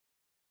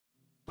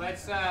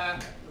Let's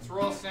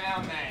roll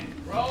sound then.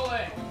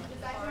 Rolling.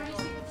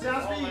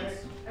 Sound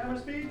speeds. Camera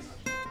speeds.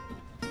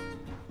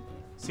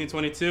 Scene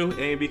 22,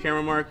 A and B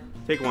camera mark.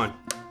 Take one.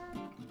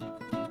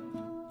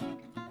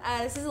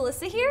 This is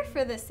Alyssa here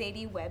for the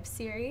Sadie web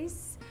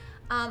series.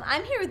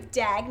 I'm here with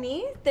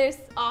Dagny. There's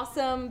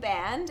awesome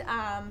band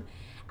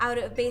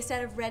based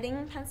out of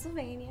Reading,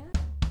 Pennsylvania.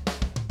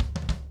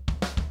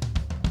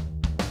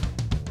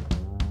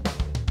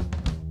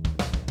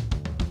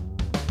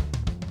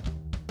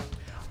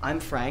 I'm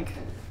Frank.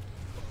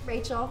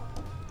 Rachel.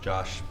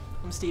 Josh.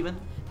 I'm Steven.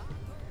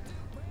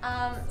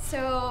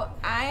 So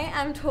I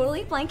am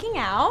totally blanking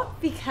out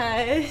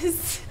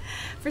because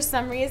for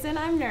some reason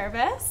I'm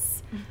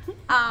nervous.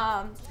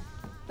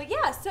 But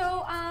yeah,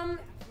 so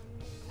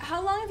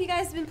how long have you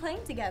guys been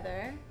playing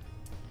together?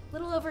 A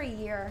little over a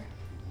year.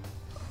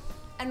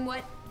 And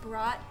what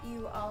brought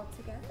you all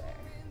together?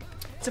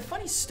 It's a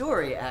funny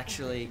story,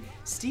 actually.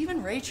 Steve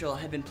and Rachel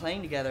had been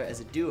playing together as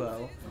a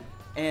duo,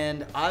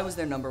 and I was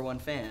their #1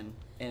 fan,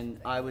 and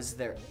I was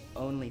their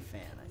only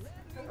fan, I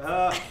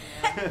think.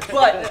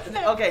 But,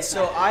 okay,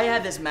 so I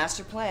had this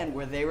master plan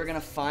where they were gonna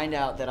find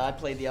out that I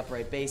played the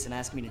upright bass and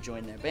ask me to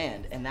join their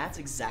band, and that's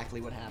exactly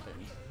what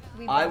happened.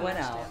 I went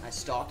out, I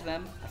stalked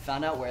them, I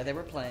found out where they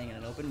were playing at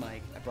an open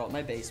mic, I brought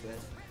my bass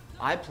with,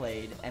 I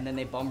played, and then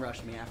they bum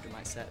rushed me after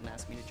my set and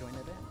asked me to join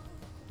their band.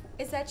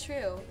 Is that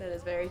true? That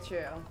is very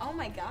true. Oh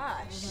my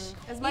gosh.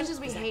 As much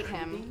as we hate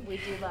him, we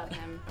do love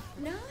him.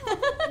 No,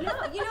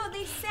 you know,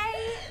 they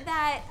say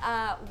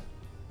that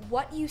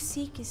what you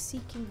seek is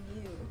seeking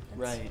you.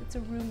 Right. It's a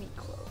Rumi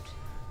quote.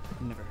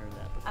 I've never heard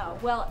that before. Oh,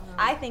 well,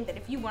 I think that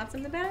if you want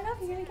something bad enough,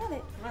 you're gonna get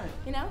it. Right.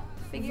 You know?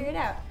 Figure it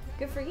out.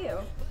 Good for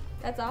you.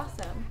 That's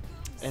awesome.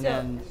 And so,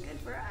 then, Good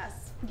for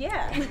us.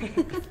 yeah.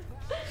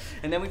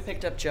 and then we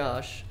picked up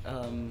Josh.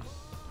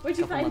 Where'd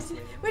you couple find months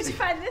later. Where'd you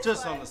find this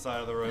Just one? on the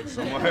side of the road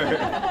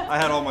somewhere. I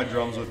had all my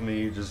drums with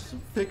me. Just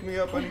pick me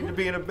up. I need to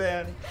be in a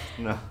band.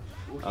 No.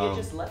 Well, he had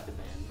just left the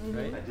band,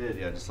 right? I did.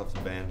 Yeah, I just left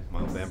the band.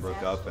 My old band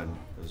broke up, and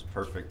it was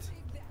perfect.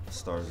 The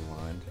stars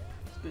aligned.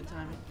 It's good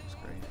timing. It was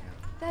great. Yeah.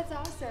 That's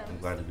awesome. I'm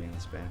glad to be in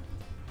this band.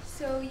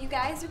 So you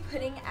guys are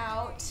putting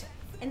out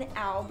an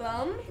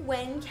album.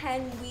 When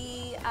can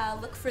we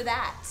look for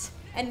that?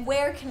 And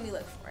where can we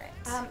look for it?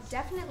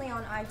 Definitely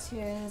on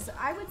iTunes.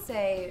 I would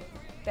say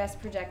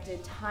best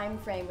projected time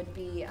frame would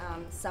be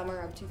summer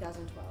of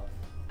 2012.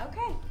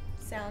 Okay,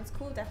 sounds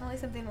cool. Definitely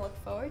something to look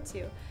forward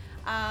to.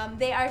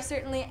 They are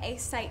certainly a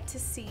sight to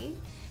see,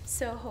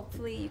 so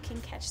hopefully you can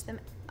catch them.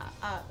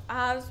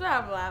 Blah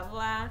blah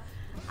blah.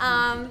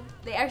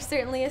 They are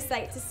certainly a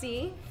sight to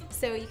see,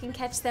 so you can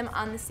catch them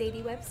on the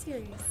Sadie web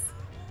series.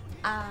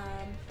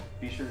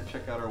 Be sure to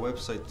check out our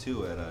website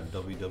too at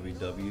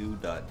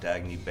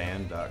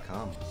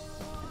www.dagnyband.com.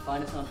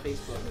 Find us on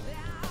Facebook.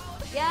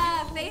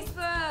 Yeah,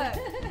 Facebook.